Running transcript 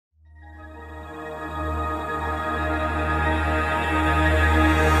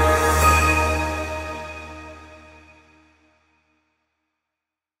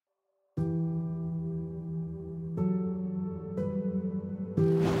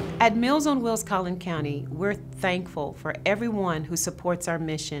At Meals on Wheels Collin County, we're thankful for everyone who supports our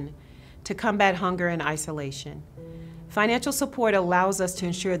mission to combat hunger and isolation. Financial support allows us to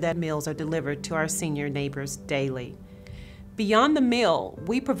ensure that meals are delivered to our senior neighbors daily. Beyond the meal,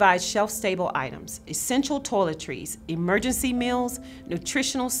 we provide shelf-stable items, essential toiletries, emergency meals,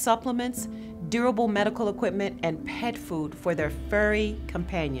 nutritional supplements, durable medical equipment, and pet food for their furry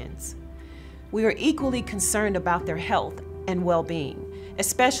companions. We are equally concerned about their health and well-being,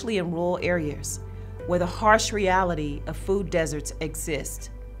 especially in rural areas where the harsh reality of food deserts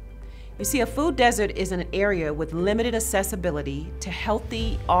exists. You see, a food desert is an area with limited accessibility to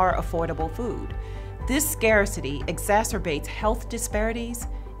healthy or affordable food. This scarcity exacerbates health disparities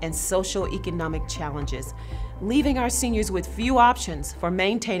and socioeconomic challenges, leaving our seniors with few options for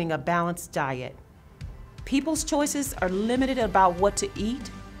maintaining a balanced diet. People's choices are limited about what to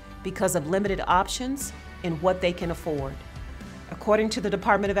eat because of limited options in what they can afford. According to the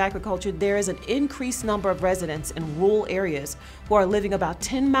Department of Agriculture, there is an increased number of residents in rural areas who are living about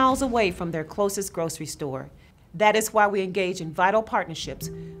 10 miles away from their closest grocery store. That is why we engage in vital partnerships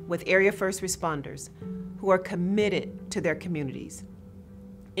with area first responders who are committed to their communities,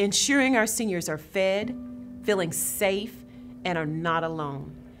 ensuring our seniors are fed, feeling safe, and are not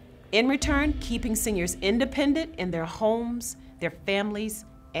alone. In return, keeping seniors independent in their homes, their families,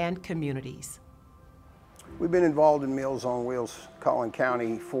 and communities. We've been involved in Meals on Wheels Collin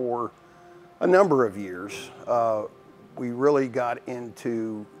County for a number of years. We really got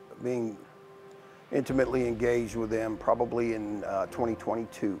into being intimately engaged with them probably in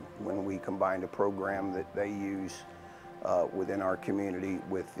 2022 when we combined a program that they use within our community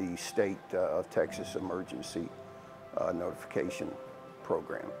with the state of Texas emergency notification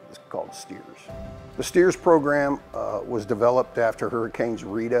program. It's called STEERS. The STEERS program was developed after Hurricanes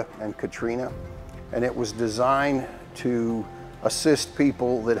Rita and Katrina, and it was designed to assist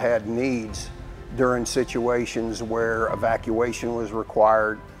people that had needs during situations where evacuation was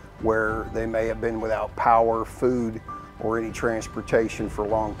required, where they may have been without power, food, or any transportation for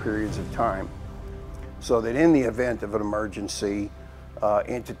long periods of time. So that in the event of an emergency,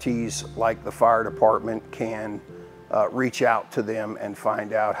 entities like the fire department can reach out to them and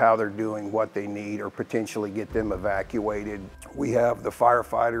find out how they're doing, what they need, or potentially get them evacuated. We have the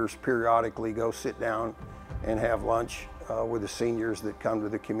firefighters periodically go sit down and have lunch with the seniors that come to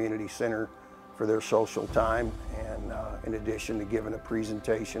the community center for their social time. And in addition to giving a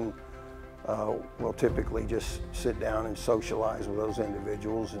presentation, we'll typically just sit down and socialize with those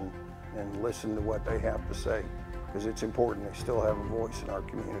individuals and listen to what they have to say, because it's important they still have a voice in our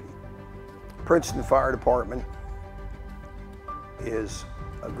community. Princeton Fire Department is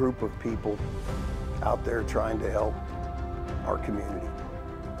a group of people out there trying to help our community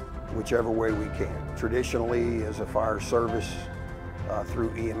whichever way we can. Traditionally as a fire service,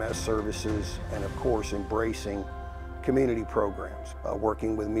 through EMS services, and of course embracing community programs.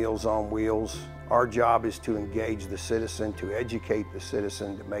 Working with Meals on Wheels, our job is to engage the citizen, to educate the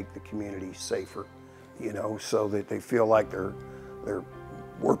citizen, to make the community safer, you know, so that they feel like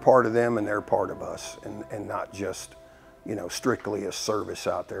we're part of them and they're part of us, and not just, you know, strictly a service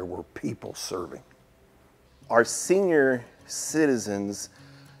out there. We're people serving. Our senior citizens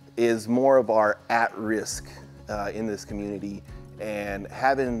is more of our at-risk in this community, and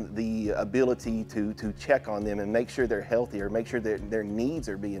having the ability to check on them and make sure they're healthy, or make sure that their needs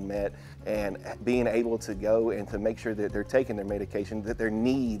are being met, and being able to go and to make sure that they're taking their medication, that their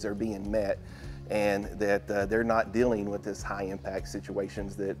needs are being met, and that they're not dealing with this high impact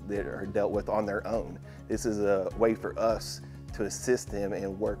situations that are dealt with on their own. This is a way for us to assist them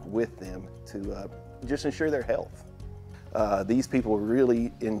and work with them to just ensure their health. These people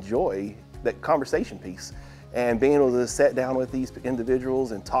really enjoy that conversation piece, and being able to sit down with these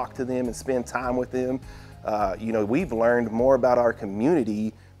individuals and talk to them and spend time with them. You know, we've learned more about our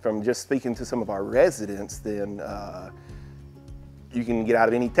community from just speaking to some of our residents than you can get out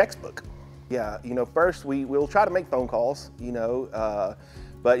of any textbook. Yeah, you know, first we'll try to make phone calls, you know,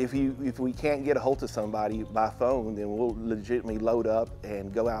 but if we can't get a hold of somebody by phone, then we'll legitimately load up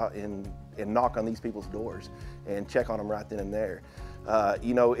and go out and knock on these people's doors and check on them right then and there.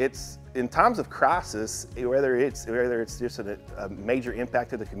 You know, it's in times of crisis, whether it's just a major impact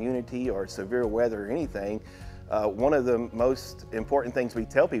to the community or severe weather or anything, one of the most important things we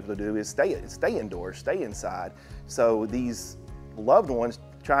tell people to do is stay indoors, stay inside. So these loved ones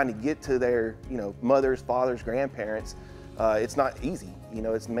trying to get to their, you know, mothers, fathers, grandparents, it's not easy. You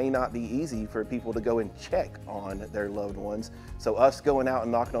know, it may not be easy for people to go and check on their loved ones. So us going out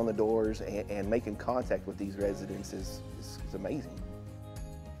and knocking on the doors and making contact with these residents is amazing.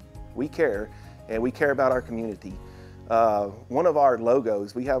 We care, and we care about our community. One of our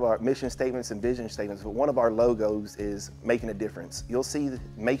logos, we have our mission statements and vision statements, but one of our logos is making a difference. You'll see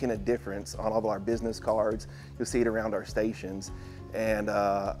making a difference on all of our business cards. You'll see it around our stations. And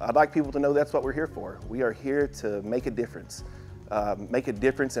I'd like people to know that's what we're here for. We are here to make a difference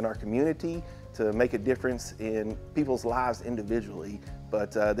in our community, to make a difference in people's lives individually,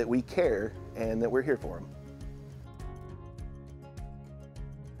 but that we care and that we're here for them.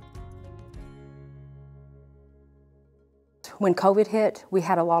 When COVID hit, we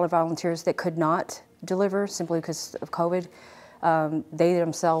had a lot of volunteers that could not deliver simply because of COVID. They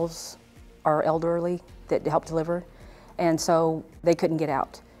themselves are elderly that help deliver, and so they couldn't get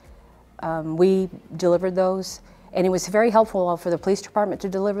out. We delivered those, and it was very helpful for the police department to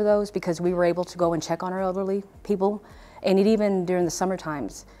deliver those because we were able to go and check on our elderly people, and even during the summer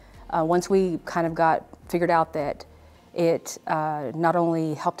times. Once we kind of figured out that it not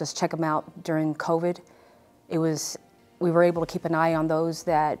only helped us check them out during COVID, we were able to keep an eye on those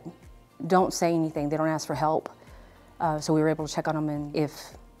that don't say anything, they don't ask for help. So we were able to check on them and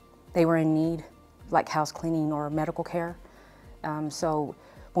if they were in need, like house cleaning or medical care. So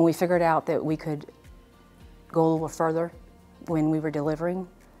when we figured out that we could go a little further when we were delivering,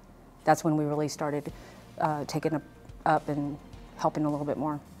 that's when we really started taking up and helping a little bit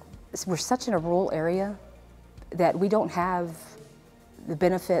more. We're such in a rural area that we don't have the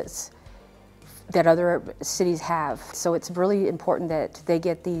benefits that other cities have. So it's really important that they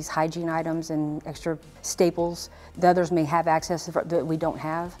get these hygiene items and extra staples that others may have access to that we don't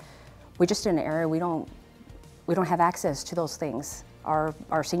have. We're just in an area we don't have access to those things.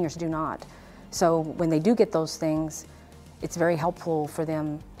 Our seniors do not. So when they do get those things, it's very helpful for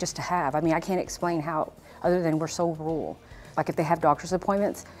them just to have. I mean, I can't explain how, other than we're so rural. Like if they have doctor's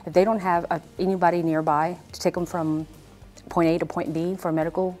appointments, if they don't have anybody nearby to take them from point A to point B for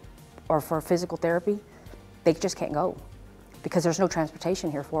medical or for physical therapy, they just can't go because there's no transportation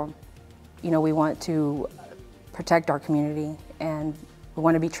here for them. You know, we want to protect our community and we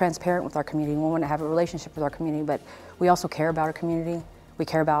want to be transparent with our community. We want to have a relationship with our community, but we also care about our community. We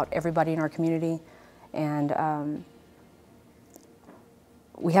care about everybody in our community, and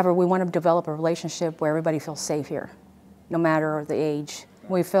we want to develop a relationship where everybody feels safe here, no matter the age.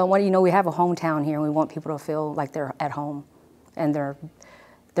 We feel, well, you know, we have a hometown here and we want people to feel like they're at home and they're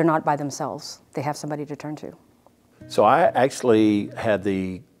not by themselves. They have somebody to turn to. So I actually had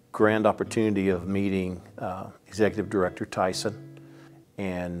the grand opportunity of meeting Executive Director Tyson,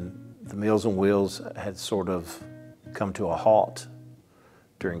 and the Meals on Wheels had sort of come to a halt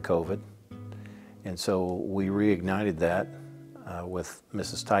during COVID. And so we reignited that with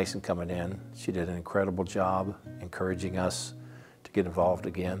Mrs. Tyson coming in. She did an incredible job encouraging us to get involved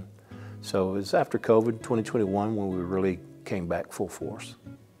again. So it was after COVID, 2021, when we really came back full force.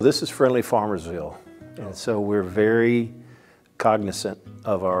 This is Friendly Farmersville, and so we're very cognizant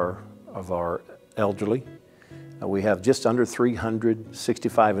of our elderly. We have just under 300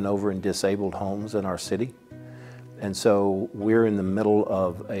 65 and over and disabled homes in our city, and so we're in the middle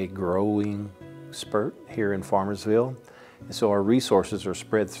of a growing spurt here in Farmersville, and so our resources are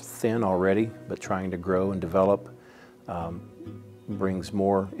spread thin already, but trying to grow and develop brings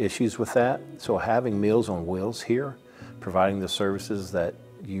more issues with that. So having Meals on Wheels here, providing the services that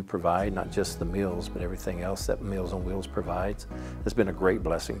you provide, not just the meals, but everything else that Meals on Wheels provides, has been a great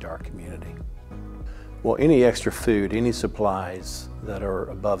blessing to our community. Well, any extra food, any supplies that are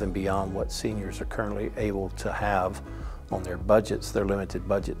above and beyond what seniors are currently able to have on their budgets, their limited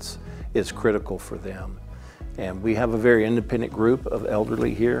budgets, is critical for them. And we have a very independent group of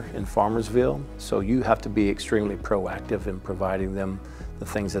elderly here in Farmersville, so you have to be extremely proactive in providing them the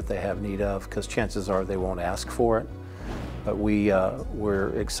things that they have need of, because chances are they won't ask for it. But we're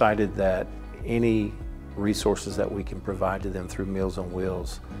excited that any resources that we can provide to them through Meals on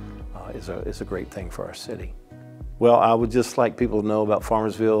Wheels is a great thing for our city. Well, I would just like people to know about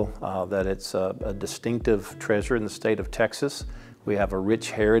Farmersville, that it's a distinctive treasure in the state of Texas. We have a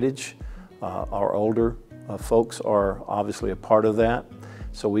rich heritage. Our older folks are obviously a part of that.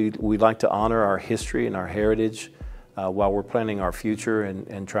 So we like to honor our history and our heritage while we're planning our future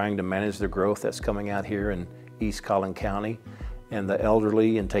and trying to manage the growth that's coming out here in East Collin County. And the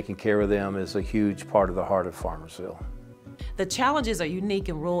elderly and taking care of them is a huge part of the heart of Farmersville. The challenges are unique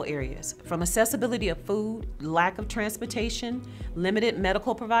in rural areas, from accessibility of food, lack of transportation, limited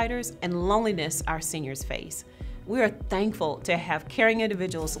medical providers, and loneliness our seniors face. We are thankful to have caring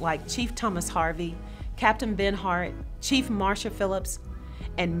individuals like Chief Thomas Harvey, Captain Ben Hart, Chief Marsha Phillips,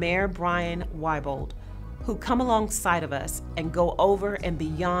 and Mayor Brian Weibold, who come alongside of us and go over and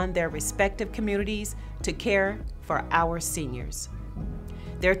beyond their respective communities to care for our seniors.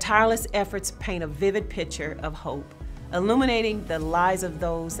 Their tireless efforts paint a vivid picture of hope, illuminating the lives of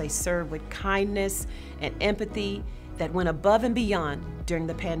those they serve with kindness and empathy that went above and beyond during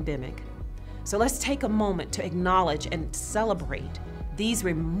the pandemic. So let's take a moment to acknowledge and celebrate these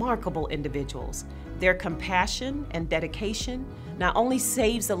remarkable individuals. Their compassion and dedication not only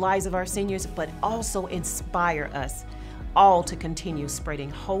saves the lives of our seniors, but also inspire us all to continue spreading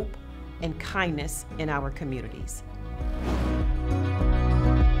hope and kindness in our communities.